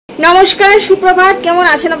নমস্কার, সুপ্রভাত। কেমন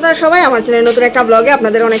আছেন আপনারা সবাই? আমার চ্যানেলে নতুন একটা ব্লগে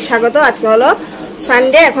আপনাদের অনেক স্বাগত। আজকে হলো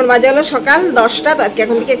সানডে, এখন বাজে হলো সকাল 10টা। তো আজকে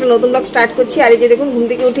এখন থেকে একটা নতুন ব্লগ স্টার্ট করছি। আর এই যে দেখুন, ঘুম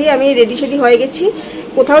থেকে উঠেই আমি রেডি সেডি হয়ে গেছি,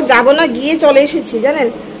 কোথাও যাব না, গিয়ে চলে এসেছি। জানেন,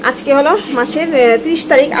 আজকে হলো মাসের 30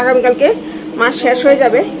 তারিখ, আগামীকালকে মাস শেষ হয়ে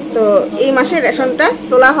যাবে। তো এই মাসের রেশনটা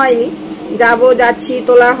তোলা হয়নি, যাচ্ছি,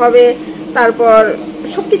 তোলা হবে। তারপর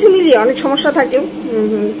সবকিছু মিলিয়ে অনেক সমস্যা থাকে।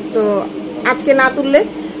 তো আজকে না তুললে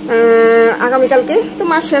আগামীকালকে তো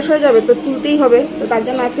মাস শেষ হয়ে যাবে, তো তুলতেই হবে। তো তার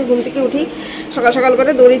জন্য আজকে ঘুম থেকে উঠি, সকাল সকাল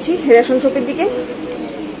করে দৌড়েছি রেশন শপের দিকে।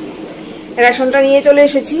 রেশনটা নিয়ে চলে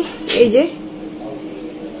এসেছি। এই যে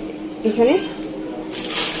এখানে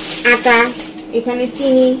আটা, এখানে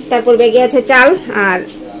চিনি, তারপর ব্যাগে আছে চাল, আর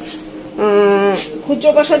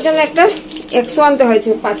খুচরো পয়সার জন্য একটা 100 আনতে হয়েছে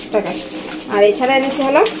 5 টাকা। আর এছাড়া এনেছে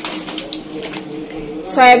হলো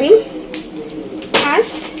সয়াবিন, আর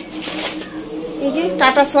এই যে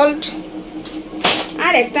টাটা সল্ট,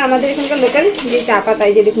 আর একটা আমাদের এখানকার লোকাল যে চা পাতা,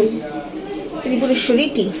 এই যে দেখুন ত্রিপুরেশ্বরী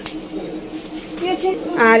টি, ঠিক আছে।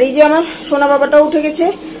 আর এই যে আমার সোনা বাবাটাও উঠে গেছে,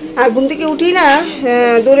 আর ঘুম থেকে উঠেই না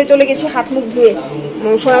দৌড়ে চলে গেছে হাত মুখ ধুয়ে।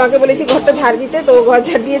 সোনা মাকে বলেছি ঘরটা ঝাড় দিতে, তো ঘর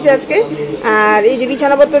ঝাড় দিয়েছে আজকে। আর এই যে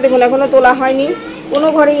বিছানাপত্র দেখুন এখনো তোলা হয়নি, কোনো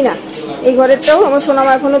ঘরেই না। এই ঘরেরটাও আমার সোনা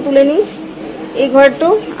মা এখনো তুলেনি, এই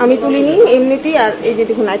ঘরটাও আমি তুলিনি এমনিতেই। আর এই যে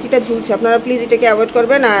দেখুন নাইটিটা ঝুলছে, আপনারা প্লিজ এটাকে অ্যাভয়েড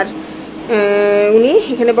করবেন। আর উনি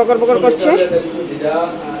এখানে বকর বকর করছে।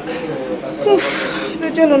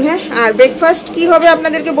 চলুন, হ্যাঁ। আর ব্রেকফাস্ট কি হবে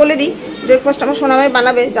আপনাদেরকে বলে দিই। ব্রেকফাস্ট আমার সোনামাই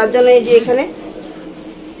বানাবে, যার জন্য এই যে এখানে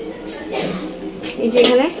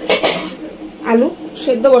আলু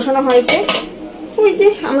সেদ্ধ বসানো হয়েছে। ওই যে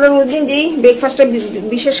আমরা রোজদিন যেই ব্রেকফাস্টটা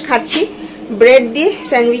বিশেষ খাচ্ছি, ব্রেড দিয়ে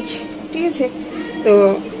স্যান্ডউইচ, ঠিক আছে। তো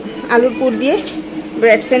আলুর পুর দিয়ে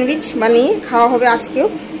ব্রেড স্যান্ডউইচ বানিয়ে খাওয়া হবে আজকেও।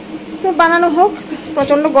 তো বানানো হোক।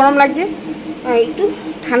 প্রচণ্ড গরম লাগছে, একটু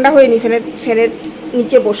ঠান্ডা হয়ে নি ফ্যানের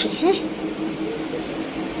নিচে বসে, হ্যাঁ।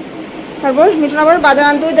 তারপর মিঠুন আবার বাজার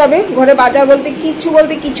আনতেও যাবে। ঘরে বাজার বলতে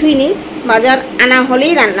কিছুই নেই, বাজার আনা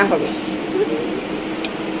হলেই রান্না হবে।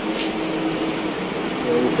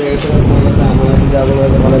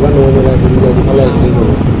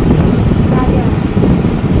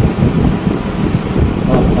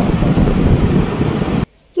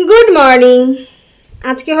 Good morning.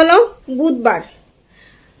 আজকে হলো বুধবার,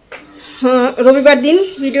 রবিবার দিন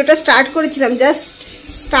ভিডিওটা স্টার্ট করেছিলাম, জাস্ট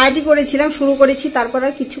স্টার্টই করেছিলাম, শুরু করেছি, তারপর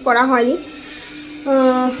আর কিছু করা হয়নি।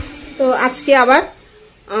 তো আজকে আবার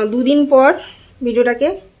 2 দিন পর ভিডিওটাকে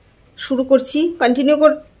শুরু করছি, কন্টিনিউ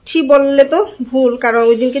করছি বললে তো ভুল, কারণ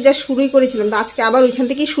ওই দিনকে যা শুরুই করেছিলাম, তো আজকে আবার ওইখান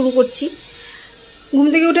থেকেই শুরু করছি। ঘুম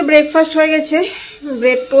থেকে উঠে ব্রেকফাস্ট হয়ে গেছে,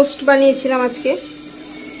 ব্রেড টোস্ট বানিয়েছিলাম আজকে।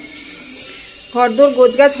 ঘরদোর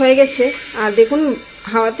গোছগাছ হয়ে গেছে। আর দেখুন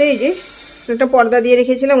হাওয়াতে এই যে একটা পর্দা দিয়ে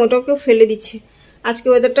রেখেছিলাম, ওটাকেও ফেলে দিচ্ছে। আজকে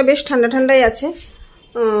ওয়েদারটা বেশ ঠান্ডা ঠান্ডাই আছে।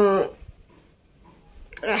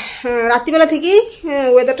 রাত্রিবেলা থেকেই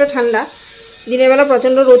ওয়েদারটা ঠান্ডা, দিনের বেলা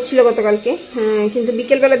প্রচণ্ড রোদ ছিল গতকালকে, কিন্তু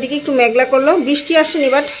বিকেলবেলার দিকে একটু মেঘলা করলো, বৃষ্টি আসেনি,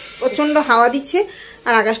 বাট প্রচণ্ড হাওয়া দিচ্ছে।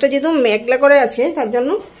 আর আকাশটা যেহেতু মেঘলা করে আছে, তার জন্য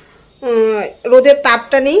রোদের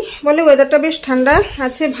তাপটা নেই বলে ওয়েদারটা বেশ ঠান্ডা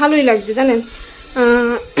আছে, ভালোই লাগছে। জানেন,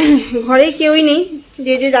 ঘরে কেউই নেই,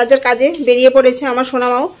 যে যার যার কাজে বেরিয়ে পড়েছে। আমার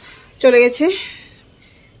সোনামাও চলে গেছে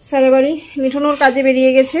স্যারের বাড়ি, মিঠুনোর কাজে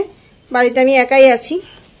বেরিয়ে গেছে, বাড়িতে আমি একাই আছি।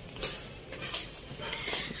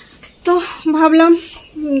 তো ভাবলাম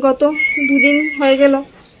গত 2 দিন হয়ে গেল,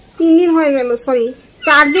 3 দিন হয়ে গেল, সরি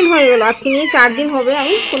 4 দিন হয়ে গেল, আজকে নিয়ে 4 দিন হবে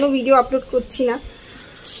আমি কোনো ভিডিও আপলোড করছি না।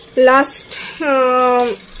 লাস্ট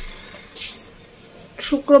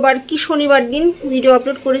শুক্রবার কি শনিবার দিন ভিডিও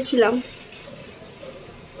আপলোড করেছিলাম,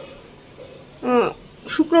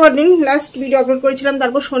 শুক্রবার দিন লাস্ট ভিডিও আপলোড করেছিলাম।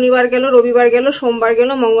 তারপর শনিবার গেল, রবিবার গেল, সোমবার গেল,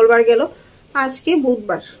 মঙ্গলবার গেল, আজকে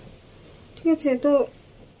বুধবার, ঠিক আছে। তো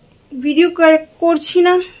ভিডিও করছি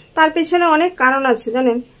না, তার পেছনে অনেক কারণ আছে।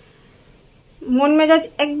 জানেন, মন মেজাজ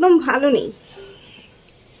একদম ভালো নেই,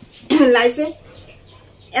 লাইফে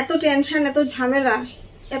এত টেনশন, এত ঝামেলা,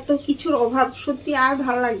 এত কিছুর অভাব, সত্যি আর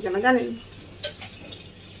ভালো লাগছে না। জানেন,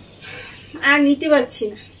 আর নিতে পারছি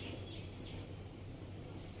না।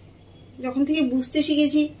 যখন থেকে বুঝতে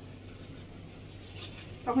শিখেছি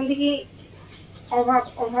তখন থেকে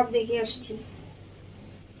অভাব দেখে আসছি।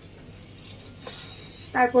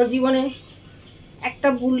 তারপর জীবনে একটা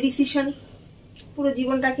ভুল ডিসিশন পুরো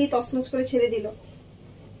জীবনটাকেই তছনছ করে ছেড়ে দিল।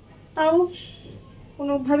 তাও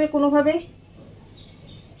কোনোভাবে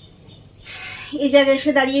এই জায়গায়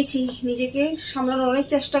এসে দাঁড়িয়েছি, নিজেকে সামলানোর অনেক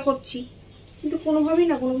চেষ্টা করছি, কিন্তু কোনোভাবেই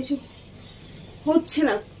না, কোনো কিছু হচ্ছে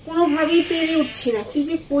না, কোনোভাবেই পেরে উঠছি না। কি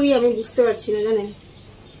যে করি আমি বুঝতে পারছি না। জানেন,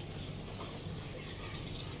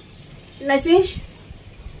 লাইফে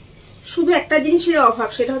শুধু একটা জিনিসের অভাব,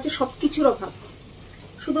 সেটা হচ্ছে সবকিছুর অভাব।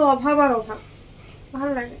 শুধু অভাব আর অভাব,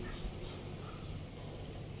 ভালো লাগে না।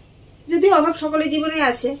 যদি অভাব সকলের জীবনে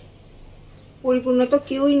আছে, পরিপূর্ণ তো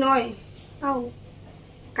কেউই নয়, তাও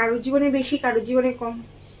কারোর জীবনে বেশি, কারোর জীবনে কম।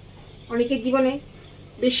 অনেকের জীবনে,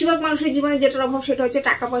 বেশিরভাগ মানুষের জীবনে যেটার অভাব সেটা হচ্ছে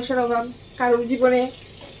টাকা পয়সার অভাব। কারোর জীবনে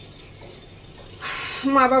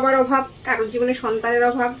মা বাবার অভাব, কারোর জীবনে সন্তানের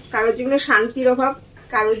অভাব, কারোর জীবনে শান্তির অভাব,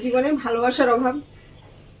 কারোর জীবনে ভালোবাসার অভাব।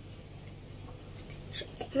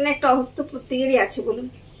 একটা অভাব তো প্রত্যেকেরই আছে বলুন।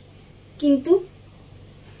 কিন্তু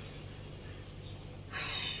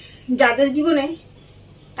যাদের জীবনে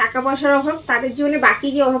টাকা পয়সার অভাব, তাদের জীবনে বাকি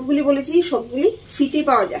যে অভাবগুলি বলেছি সবগুলি ফ্রিতে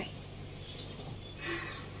পাওয়া যায়,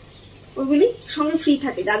 ওইগুলি সঙ্গে ফ্রি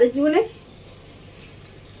থাকে। যাদের জীবনে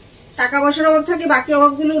টাকা পয়সার অভাব থাকে, বাকি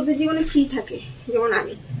অভাবগুলো ওদের জীবনে ফ্রি থাকে। যেমন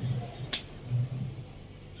আমি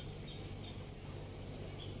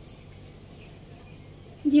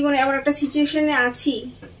জীবনে এমন একটা সিচুয়েশনে আছি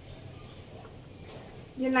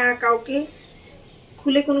যে না কাউকে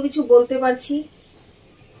খুলে কোনো কিছু বলতে পারছি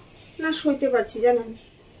না, সইতে পারছি। জানেন,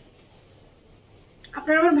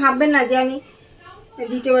 আপনারা আবার ভাববেন না যে আমি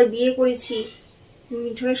দ্বিতীয়বার বিয়ে করেছি,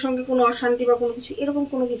 মিঠুনের সঙ্গে কোনো অশান্তি বা কোনো কিছু, এরকম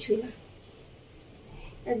কোনো কিছুই না,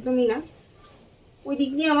 একদমই না। ওই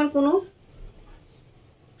দিক দিয়ে আমার কোনো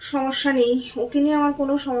সমস্যা নেই, ওকে নিয়ে আমার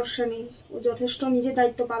কোনো সমস্যা নেই। ও যথেষ্ট নিজের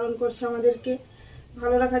দায়িত্ব পালন করছে, আমাদেরকে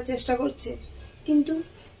ভালো রাখার চেষ্টা করছে। কিন্তু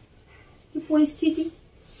পরিস্থিতি,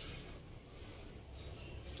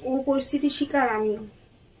 ও পরিস্থিতির শিকার, আমিও।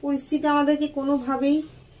 পরিস্থিতি আমাদেরকে কোনোভাবেই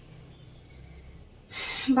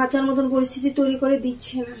বাঁচার মতন পরিস্থিতি তৈরি করে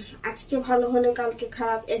দিচ্ছে না। আজকে ভালো হলে কালকে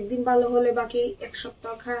খারাপ, একদিন ভালো হলে বাকি এক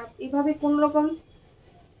সপ্তাহ খারাপ, এভাবে কোন রকম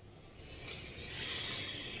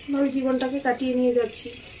ভাবে জীবনটাকে কাটিয়ে নিয়ে যাচ্ছি।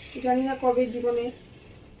 জানি না কবে জীবনে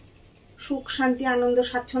সুখ শান্তি আনন্দ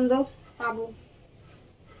স্বাচ্ছন্দ্য পাবো।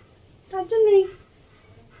 তার জন্যই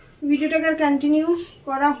ভিডিওটাকে আর কন্টিনিউ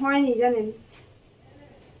করা হয়নি, জানেন।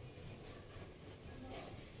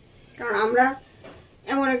 কারণ আমরা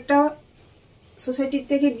এমন একটা সোসাইটির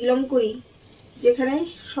থেকে বিলং করি যেখানে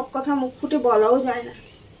সব কথা মুখ ফুটে বলাও যায় না।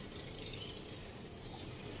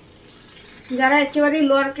 যারা একেবারে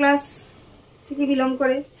লোয়ার ক্লাস থেকে বিলং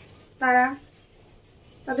করে তারা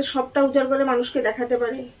তাদের সবটা উজাড় করে মানুষকে দেখাতে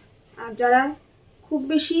পারে, আর যারা খুব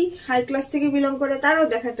বেশি হাই ক্লাস থেকে বিলং করে তারাও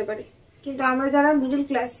দেখাতে পারে। কিন্তু আমরা যারা মিডল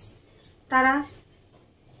ক্লাস, তারা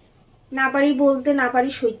না পারি বলতে, না পারি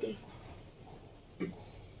সইতে।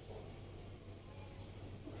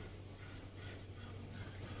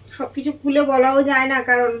 সবকিছু খুলে বলাও যায় না,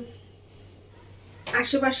 কারণ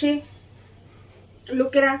আশেপাশে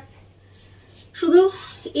লোকেরা শুধু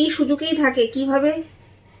এই সুযোগেই থাকে কিভাবে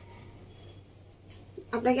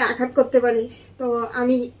আপনাকে আঘাত করতে পারে। তো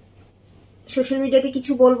আমি সোশ্যাল মিডিয়াতে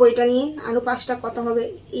কিছু বলবো, এটা নিয়ে আরো 5টা কথা হবে,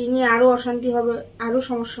 এই নিয়ে আরো অশান্তি হবে, আরো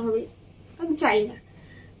সমস্যা হবে, আমি চাই না।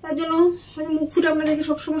 তার জন্য হয়তো মুখ ফুটে আপনাদেরকে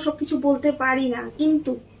সবসময় সবকিছু বলতে পারি না,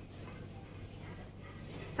 কিন্তু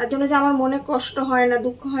তার জন্য যে আমার মনে কষ্ট হয় না,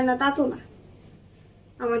 দুঃখ হয় না, তা তো না।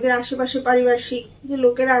 আমাদের আশেপাশে পারিপার্শ্বিক যে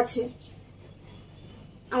লোকেরা আছে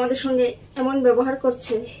আমাদের সঙ্গে এমন ব্যবহার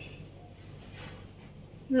করছে,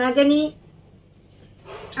 না জানি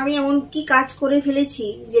আমি এমন কি কাজ করে ফেলেছি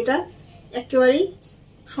যেটা একেবারেই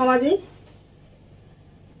সমাজে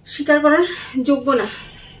স্বীকার করার যোগ্য না।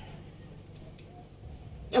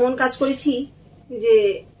 এমন কাজ করেছি যে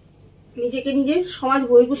নিজেকে নিজে সমাজ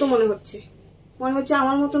বহির্ভূত মনে হচ্ছে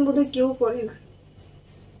আমার মতন বোধহয় কেউ করে না।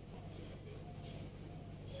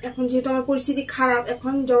 এখন যেহেতু আমার পরিস্থিতি খারাপ,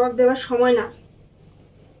 এখন জবাব দেওয়ার সময় না,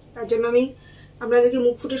 তার জন্য আমি আপনাদেরকে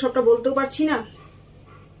মুখ ফুটে সবটা বলতেও পারছি না,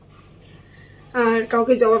 আর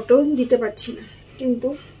কাউকে জবাবটাও দিতে পারছি না। কিন্তু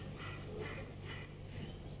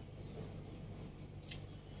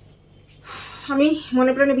আমি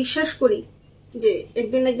মনে প্রাণে বিশ্বাস করি যে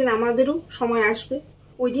একদিন না একদিন আমাদেরও সময় আসবে,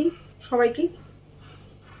 ওই দিন সবাইকে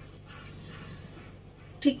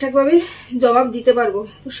ঠিকঠাকভাবে জবাব দিতে পারবো।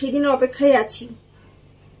 তো সেই দিনের অপেক্ষায় আছি।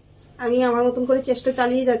 আমি আমার মতন করে চেষ্টা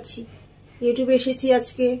চালিয়ে যাচ্ছি। ইউটিউবে এসেছি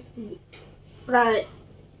আজকে প্রায়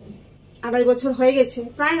 2.5 বছর হয়ে গেছে,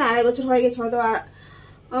 প্রায় না 2.5 বছর হয়ে গেছে। হয়তো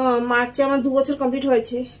মার্চে আমার 2 বছর কমপ্লিট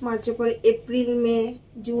হয়েছে। মার্চের পরে এপ্রিল, মে,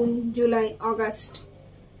 জুন, জুলাই, অগাস্ট,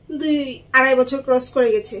 2.5 বছর ক্রস করে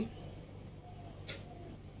গেছে।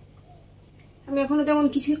 আমি এখনো তেমন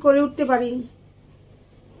কিছুই করে উঠতে পারিনি।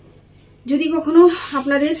 যদি কখনো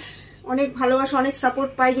আপনাদের অনেক ভালোবাসা, অনেক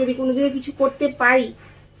সাপোর্ট পাই, যদি কোনোদিনও কিছু করতে পারি,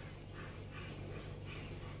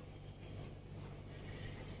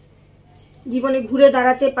 জীবনে ঘুরে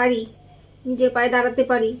দাঁড়াতে পারি, নিজের পায়ে দাঁড়াতে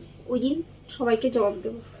পারি, ওই দিন সবাইকে জবাব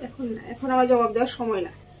দেবো। এখন না, এখন আমার জবাব দেওয়ার সময়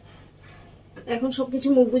না। এখন সবকিছু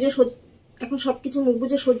মুখ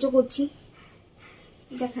বুঝে সহ্য করছি।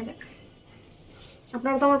 দেখা যাক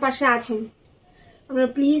আপনারা তো আমার পাশে আছেন, আপনারা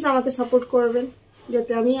প্লিজ আমাকে সাপোর্ট করবেন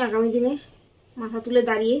যাতে আমি আগামী দিনে মাথা তুলে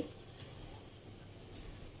দাঁড়িয়ে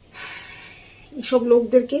এসব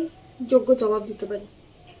লোকদেরকে যোগ্য জবাব দিতে পারি।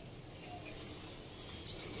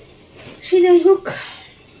 সে যাই হোক,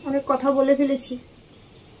 অনেক কথা বলে ফেলেছি।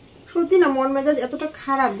 সত্যি না, মন মেজাজ এতটা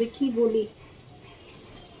খারাপ যে কি বলি,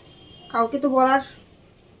 কাউকে তো বলার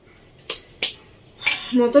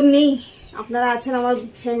মতন নেই। আপনারা আছেন আমার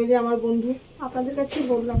ফ্যামিলি, আমার বন্ধু, আপনাদের কাছেই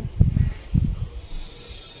বললাম।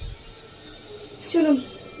 চলুন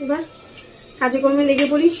এবার কাজে কর্মে লেগে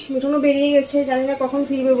পড়ি। মিঠুনও বেরিয়ে গেছে, জানি না কখন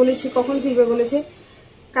ফিরবে বলেছে।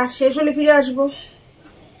 কাজ শেষ হলে ফিরে আসবো।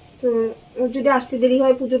 তো ওর যদি আসতে দেরি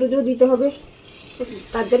হয় পুজো টুজো দিতে হবে,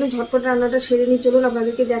 তার জন্য ঝটপট রান্নাটা সেরে নিয়ে চলুন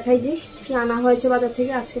আপনাদেরকে দেখাই যে কি আনা হয়েছে বাজার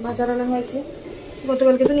থেকে। আজকে বাজার আনা হয়েছে,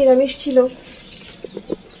 গতকালকে তো নিরামিষ ছিল।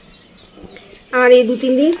 আর এই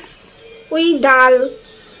 2-3 দিন ওই ডাল,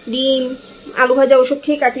 ডিম, আলু ভাজা ওসব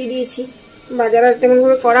খেয়ে কাটিয়ে দিয়েছি। বাজার আর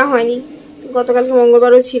তেমনভাবে করা হয়নি। গতকালকে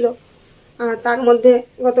মঙ্গলবারও ছিল। আর তার মধ্যে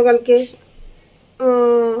গতকালকে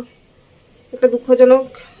একটা দুঃখজনক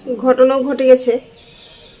ঘটনাও ঘটে গেছে।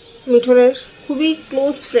 মিঠুনের খুবই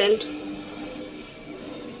ক্লোজ ফ্রেন্ড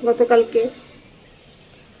গতকালকে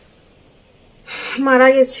মারা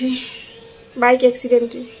গেছে বাইক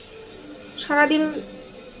অ্যাক্সিডেন্টে। সারাদিন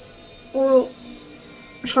ও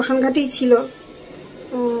শ্মশানঘাটেই ছিল,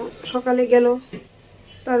 সকালে গেল,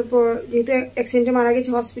 তারপর যেহেতু অ্যাক্সিডেন্টে মারা গেছে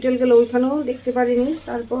হসপিটাল গেল, ওইখানেও দেখতে পারিনি।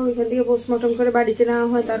 তারপর ওইখান থেকে পোস্টমর্টম করে বাড়িতে নেওয়া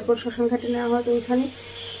হয়, তারপর শ্মশানঘাটে নেওয়া হয়। তো ওইখানে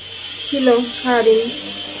ছিল সারাদিন,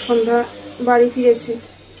 সন্ধ্যা বাড়ি ফিরেছে।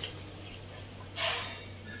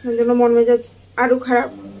 ওই জন্য মন মেজাজ আরও খারাপ,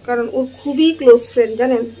 কারণ ওর খুবই ক্লোজ ফ্রেন্ড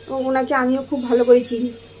জানেন, এবং ওনাকে আমিও খুব ভালো করে চিনি।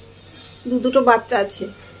 দুটো বাচ্চা আছে,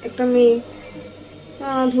 একটা মেয়ে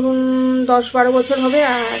ধরুন 10-12 বছর হবে,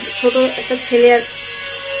 আর ছোট একটা ছেলে। আর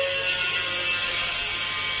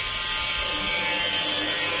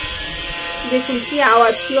দেখুন কি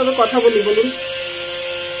আওয়াজ, কিভাবে কথা বলি বলুন।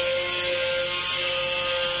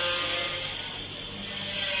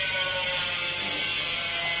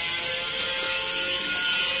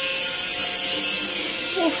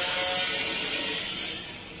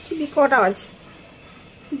 কি বিকট আওয়াজ।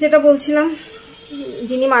 যেটা বলছিলাম,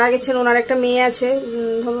 যিনি মারা গেছেন ওনার একটা মেয়ে আছে,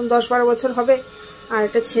 ধরুন 10-12 বছর হবে, আর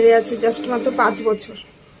একটা ছেলে আছে জাস্ট মাত্র 5 বছর।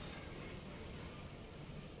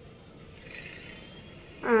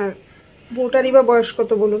 আর বউটারই বা বয়স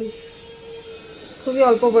কত বলুন, খুবই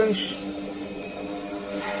অল্প বয়স।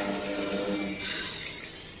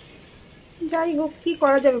 যাই হোক, কি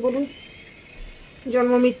করা যাবে বলুন,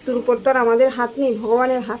 জন্ম মৃত্যুর উপর তো আর আমাদের হাত নেই,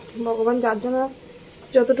 ভগবানের হাত। ভগবান যার জন্য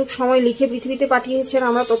যতটুকু সময় লিখে পৃথিবীতে পাঠিয়েছেন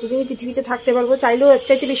আমরা ততদিনই পৃথিবীতে থাকতে পারবো, চাইলেও এর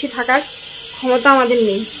চাইতে বেশি থাকার ক্ষমতা আমাদের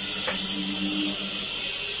নেই।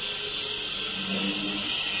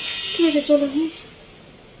 ঠিক আছে, চলুন।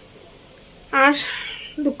 আর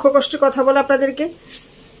দুঃখ কষ্টের কথা বলে আপনাদেরকে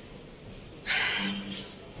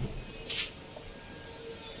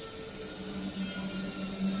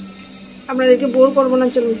বোর করবো না।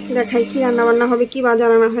 চলুন দেখাই কি রান্না বান্না হবে, কি বাজার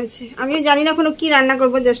আনা হয়েছে। আমিও জানি না কোনো কি রান্না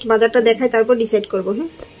করবো, জাস্ট বাজারটা দেখাই, তারপর ডিসাইড করবো। হ্যাঁ,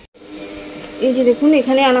 এই যে দেখুন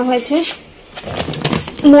এখানে আনা হয়েছে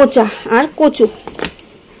মোচা আর কচু।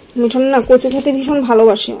 মিঠুন না কচু খেতে ভীষণ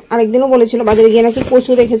ভালোবাসে, আরেকদিনও বলেছিল বাজারে গিয়ে নাকি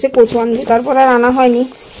কচু রেখেছে, কচু আনবে। তারপর আর আনা হয়নি।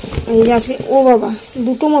 এই যে আজকে, ও বাবা,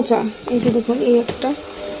 2টো মোচা। এই যে দেখুন, এই একটা,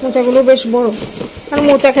 মোচাগুলো বেশ বড়। আর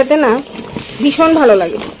মোচা খেতে না ভীষণ ভালো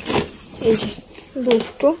লাগে। এই যে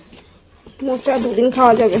 2টো মোচা, 2 দিন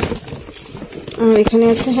খাওয়া যাবে। আর এখানে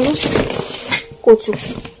আছে হলো কচু।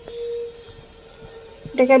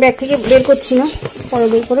 এটাকে ব্যাগ থেকে বের করছি না, পরে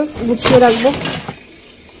বের করে গুছিয়ে রাখবো।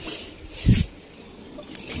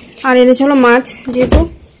 আর এনেছে হলো মাছ, যেহেতু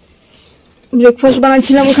ব্রেকফাস্ট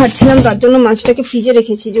বানাচ্ছিলাম খাচ্ছিলাম, তার জন্য মাছটাকে ফ্রিজে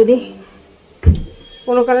রেখেছি। যদি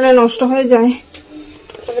কোনো কারণে নষ্ট হয়ে যায়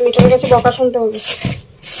তাহলে মিঠুনের কাছে বকা শুনতে হবে।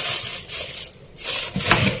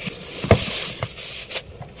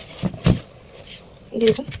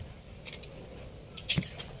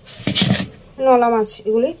 নলা মাছ,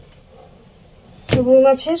 এগুলি রুই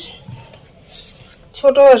মাছের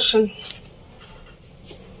ছোট ভার্সন।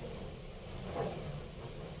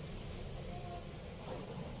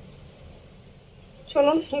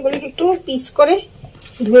 চলুন এগুলিকে একটু পিস করে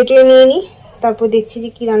ধুয়ে টুয়ে নিয়ে নিই, তারপর দেখছি যে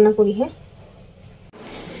কি রান্না করি। হ্যাঁ,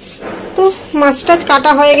 তো মাছটা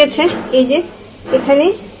কাটা হয়ে গেছে। এই যে এখানে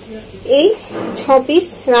এই 6 পিস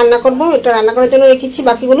রান্না করব। এটা রান্না করার জন্য রেখেছি,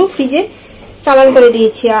 বাকিগুলো ফ্রিজে চালান করে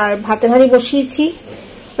দিয়েছি। আর ভাতের হাঁড়ি বসিয়েছি,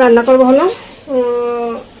 রান্না করবো হলো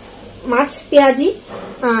মাছ, পেঁয়াজি,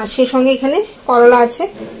 আর সেই সঙ্গে এখানে করলা আছে,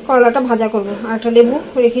 করলাটা ভাজা করব। আর একটা লেবু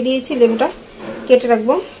রেখে দিয়েছি, লেবুটা কেটে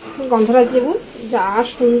রাখবো, গন্ধরাজ লেবু যা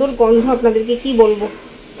সুন্দর গন্ধ আপনাদেরকে কি বলবো।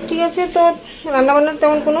 ঠিক আছে, তো রান্নাবান্নার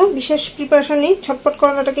তেমন কোনো বিশেষ প্রিপারেশন নেই। ছটপট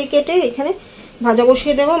করলাটাকে কেটে এখানে ভাজা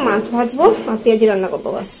বসিয়ে দেবো, মাছ ভাজবো আর পেঁয়াজি রান্না করবো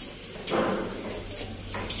বাস।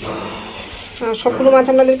 সবগুলো মাছ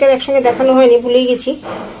আপনাদেরকে একসঙ্গে দেখানো হয়নি, ভুলেই গেছি,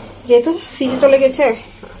 যেহেতু ফ্রিজে চলে গেছে।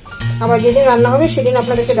 আবার যেদিন রান্না হবে সেদিন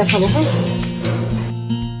আপনাদেরকে দেখাবো। হ্যাঁ,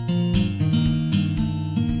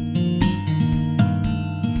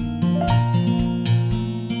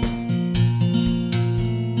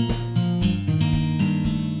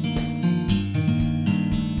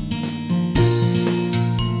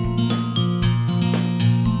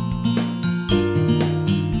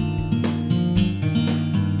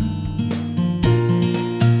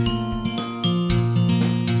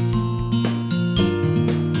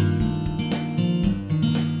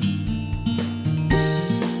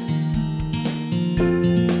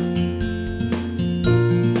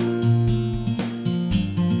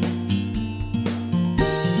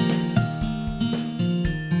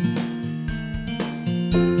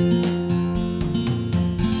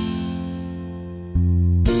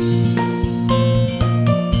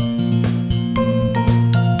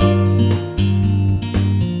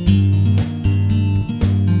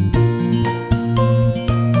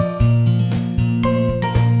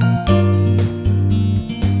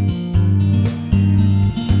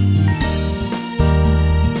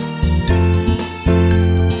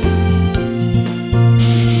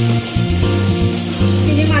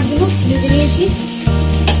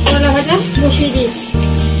 বসিয়ে দিয়েছি।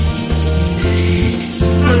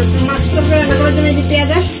 আর মাছটা রান্না করার জন্য যে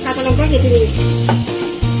পেঁয়াজ আর কাঁচা লঙ্কা কেটে নিয়েছি।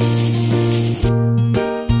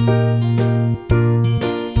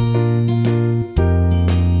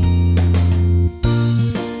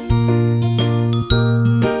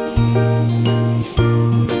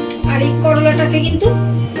 আর এই করলাটাকে কিন্তু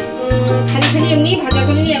খালি খালি এমনি ভাজা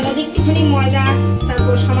করে নিয়ে এর মধ্যে একটুখানি ময়দা,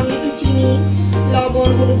 তারপর সামান্য একটু চিনি, লবণ,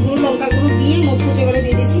 হলুদ গুঁড়ো, লঙ্কা গুঁড়ো দিয়ে মুচমুচে করে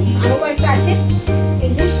ভেজেছি। আরো